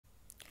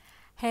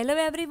Hello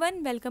everyone,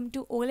 welcome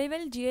to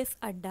ओलेवल GS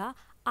अड्डा।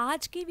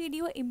 आज की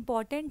वीडियो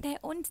इम्पॉर्टेंट है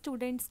उन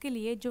स्टूडेंट्स के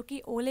लिए जो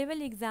कि ओ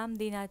लेवल एग्ज़ाम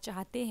देना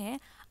चाहते हैं।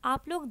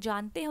 आप लोग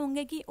जानते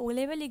होंगे कि ओ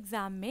लेवल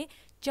एग्ज़ाम में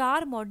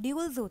 4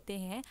 मॉड्यूल्स होते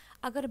हैं।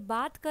 अगर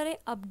बात करें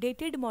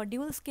अपडेटेड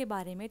मॉड्यूल्स के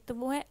बारे में तो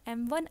वो है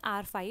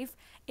M1R5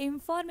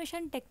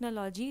 information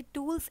technology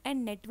tools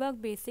and network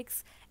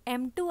basics,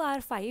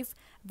 M2R5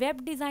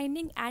 web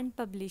designing and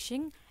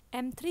publishing,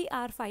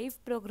 M3R5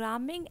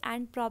 programming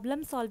and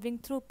problem solving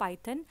through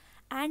Python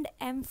and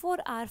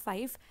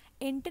M4R5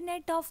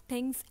 internet of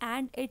things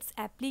and its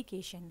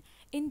application.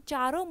 इन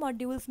चारों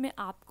मॉड्यूल्स में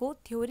आपको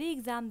थ्योरी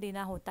एग्ज़ाम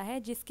देना होता है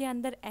जिसके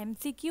अंदर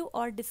MCQ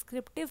और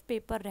descriptive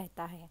paper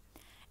रहता है।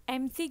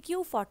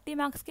 MCQ 40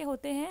 मार्क्स के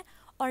होते हैं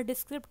और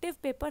डिस्क्रिप्टिव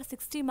पेपर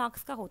 60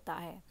 मार्क्स का होता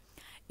है।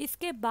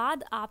 इसके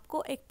बाद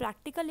आपको एक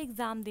प्रैक्टिकल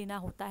एग्ज़ाम देना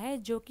होता है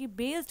जो कि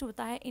बेस्ड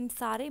होता है इन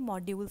सारे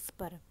मॉड्यूल्स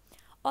पर,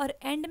 और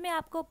एंड में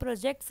आपको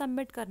प्रोजेक्ट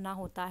सबमिट करना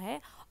होता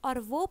है और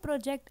वो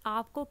प्रोजेक्ट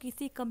आपको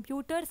किसी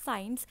कंप्यूटर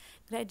साइंस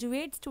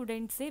ग्रेजुएट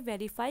स्टूडेंट से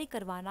वेरीफाई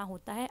करवाना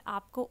होता है।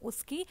 आपको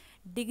उसकी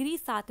डिग्री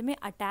साथ में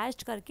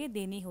अटैच्ड करके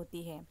देनी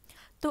होती है।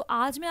 तो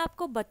आज मैं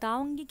आपको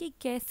बताऊंगी कि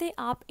कैसे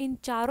आप इन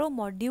चारों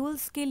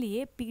मॉड्यूल्स के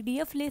लिए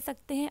PDF ले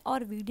सकते हैं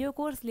और वीडियो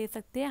कोर्स ले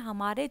सकते हैं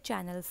हमारे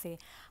चैनल से।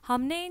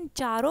 हमने इन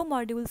चारों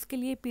मॉड्यूल्स के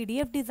लिए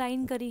PDF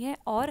डिज़ाइन करी है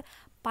और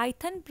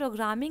पाइथन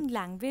प्रोग्रामिंग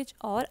लैंग्वेज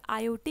और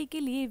IoT के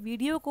लिए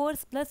video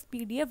course plus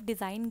PDF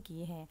design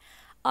किए हैं।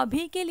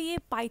 अभी के लिए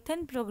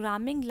पाइथन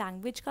प्रोग्रामिंग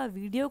लैंग्वेज का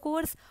वीडियो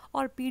कोर्स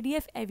और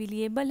PDF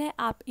अवेलेबल है,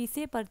 आप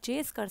इसे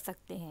परचेज़ कर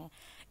सकते हैं।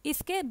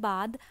 इसके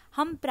बाद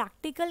हम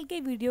प्रैक्टिकल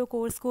के वीडियो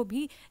कोर्स को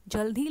भी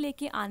जल्द ही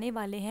लेके आने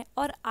वाले हैं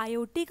और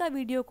IoT का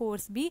वीडियो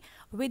कोर्स भी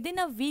विद इन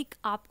अ वीक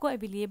आपको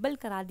अवेलेबल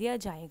करा दिया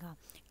जाएगा।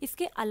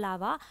 इसके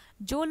अलावा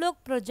जो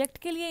लोग प्रोजेक्ट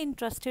के लिए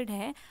इंटरेस्टेड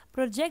हैं,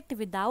 प्रोजेक्ट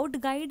विदाउट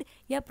गाइड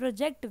या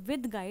प्रोजेक्ट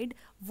विद गाइड,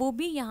 वो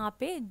भी यहाँ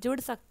पे जुड़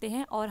सकते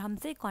हैं और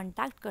हमसे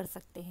कांटेक्ट कर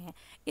सकते हैं।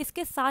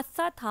 इसके साथ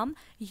साथ हम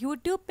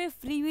YouTube पे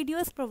फ्री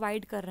वीडियोस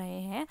प्रोवाइड कर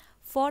रहे हैं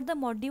for the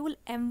module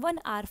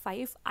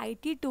M1R5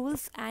 IT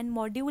tools and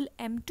module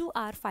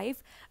M2R5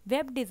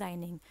 web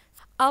designing.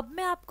 अब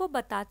मैं आपको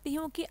बताती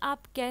हूँ कि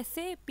आप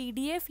कैसे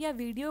PDF या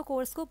वीडियो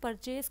कोर्स को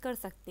परचेज कर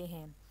सकते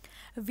हैं।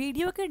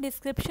 वीडियो के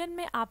डिस्क्रिप्शन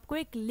में आपको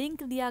एक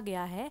लिंक दिया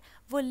गया है,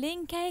 वो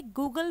लिंक है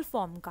गूगल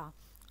फॉर्म का।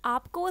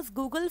 आपको उस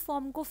गूगल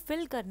फॉर्म को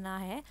फिल करना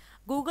है।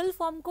 गूगल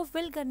फॉर्म को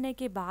फिल करने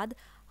के बाद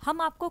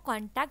हम आपको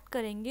कांटेक्ट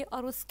करेंगे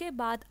और उसके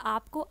बाद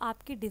आपको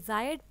आपकी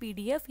डिज़ायर्ड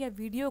PDF या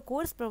वीडियो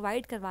कोर्स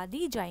प्रोवाइड करवा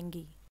दी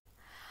जाएंगी।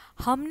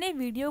 हमने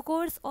वीडियो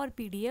कोर्स और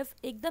PDF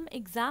एकदम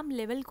एग्ज़ाम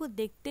लेवल को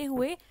देखते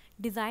हुए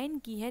डिज़ाइन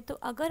की है। तो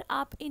अगर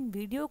आप इन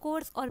वीडियो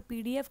कोर्स और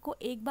PDF को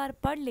एक बार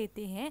पढ़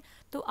लेते हैं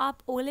तो आप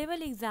ओ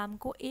लेवल एग्ज़ाम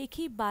को एक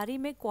ही बारी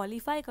में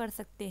क्वालिफाई कर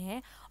सकते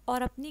हैं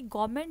और अपनी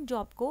गवर्नमेंट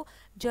जॉब को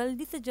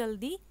जल्दी से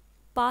जल्दी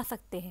पा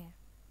सकते हैं।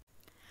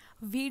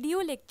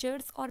 वीडियो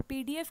लेक्चर्स और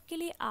PDF के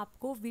लिए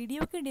आपको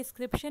वीडियो के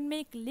डिस्क्रिप्शन में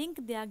एक लिंक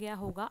दिया गया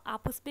होगा,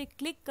 आप उस पर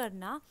क्लिक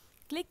करना।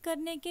 क्लिक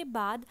करने के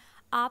बाद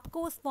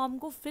आपको उस फॉर्म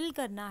को फिल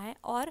करना है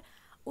और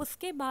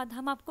उसके बाद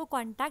हम आपको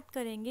कांटेक्ट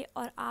करेंगे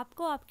और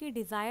आपको आपकी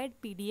डिज़ायर्ड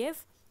PDF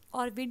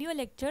और वीडियो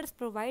लेक्चर्स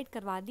प्रोवाइड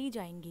करवा दी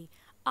जाएंगी।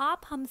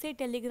 आप हमसे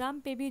टेलीग्राम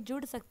पे भी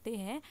जुड़ सकते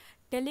हैं।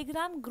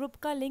 टेलीग्राम ग्रुप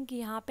का लिंक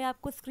यहाँ पे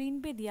आपको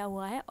स्क्रीन पे दिया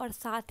हुआ है और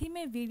साथ ही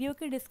में वीडियो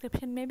के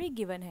डिस्क्रिप्शन में भी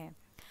गिवन है।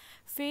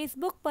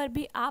 फेसबुक पर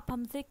भी आप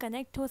हमसे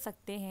कनेक्ट हो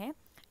सकते हैं,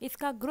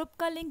 इसका ग्रुप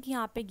का लिंक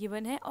यहाँ पे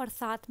गिवन है और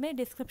साथ में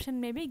डिस्क्रिप्शन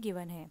में भी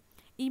गिवन है।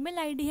 ईमेल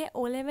ID है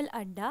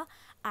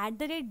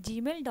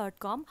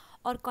oleveladda@gmail.com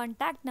और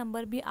कॉन्टैक्ट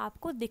नंबर भी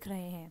आपको दिख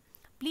रहे हैं।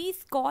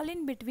 Please call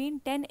in between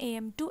 10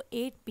 AM to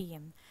 8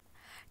 PM।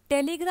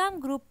 Telegram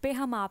group पे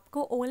हम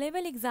आपको ओ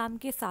लेवल एग्ज़ाम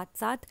के साथ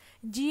साथ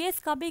GS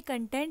का भी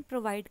कंटेंट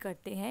प्रोवाइड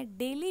करते हैं।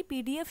 डेली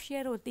PDF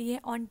शेयर होती है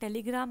ऑन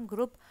टेलीग्राम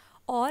ग्रुप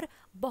और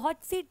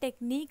बहुत सी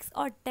टेक्निक्स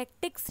और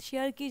टैक्टिक्स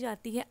शेयर की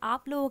जाती है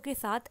आप लोगों के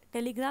साथ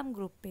टेलीग्राम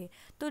ग्रुप पे।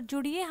 तो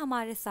जुड़िए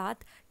हमारे साथ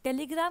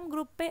टेलीग्राम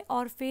ग्रुप पे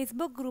और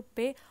फेसबुक ग्रुप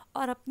पे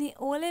और अपनी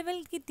ओ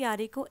लेवल की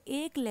तैयारी को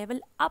एक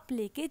लेवल अप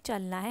लेके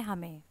चलना है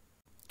हमें।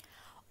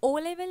 ओ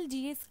लेवल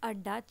GS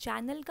अड्डा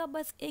चैनल का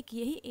बस एक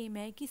यही एम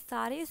है कि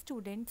सारे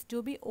स्टूडेंट्स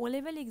जो भी ओ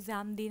लेवल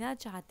एग्ज़ाम देना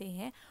चाहते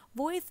हैं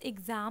वो इस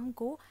एग्ज़ाम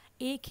को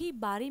एक ही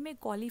बारी में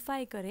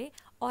क्वालिफाई करें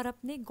और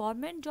अपने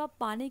गवर्नमेंट जॉब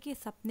पाने के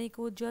सपने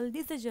को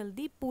जल्दी से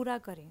जल्दी पूरा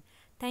करें।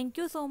 Thank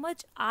you so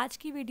much. आज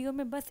की वीडियो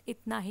में बस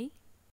इतना ही।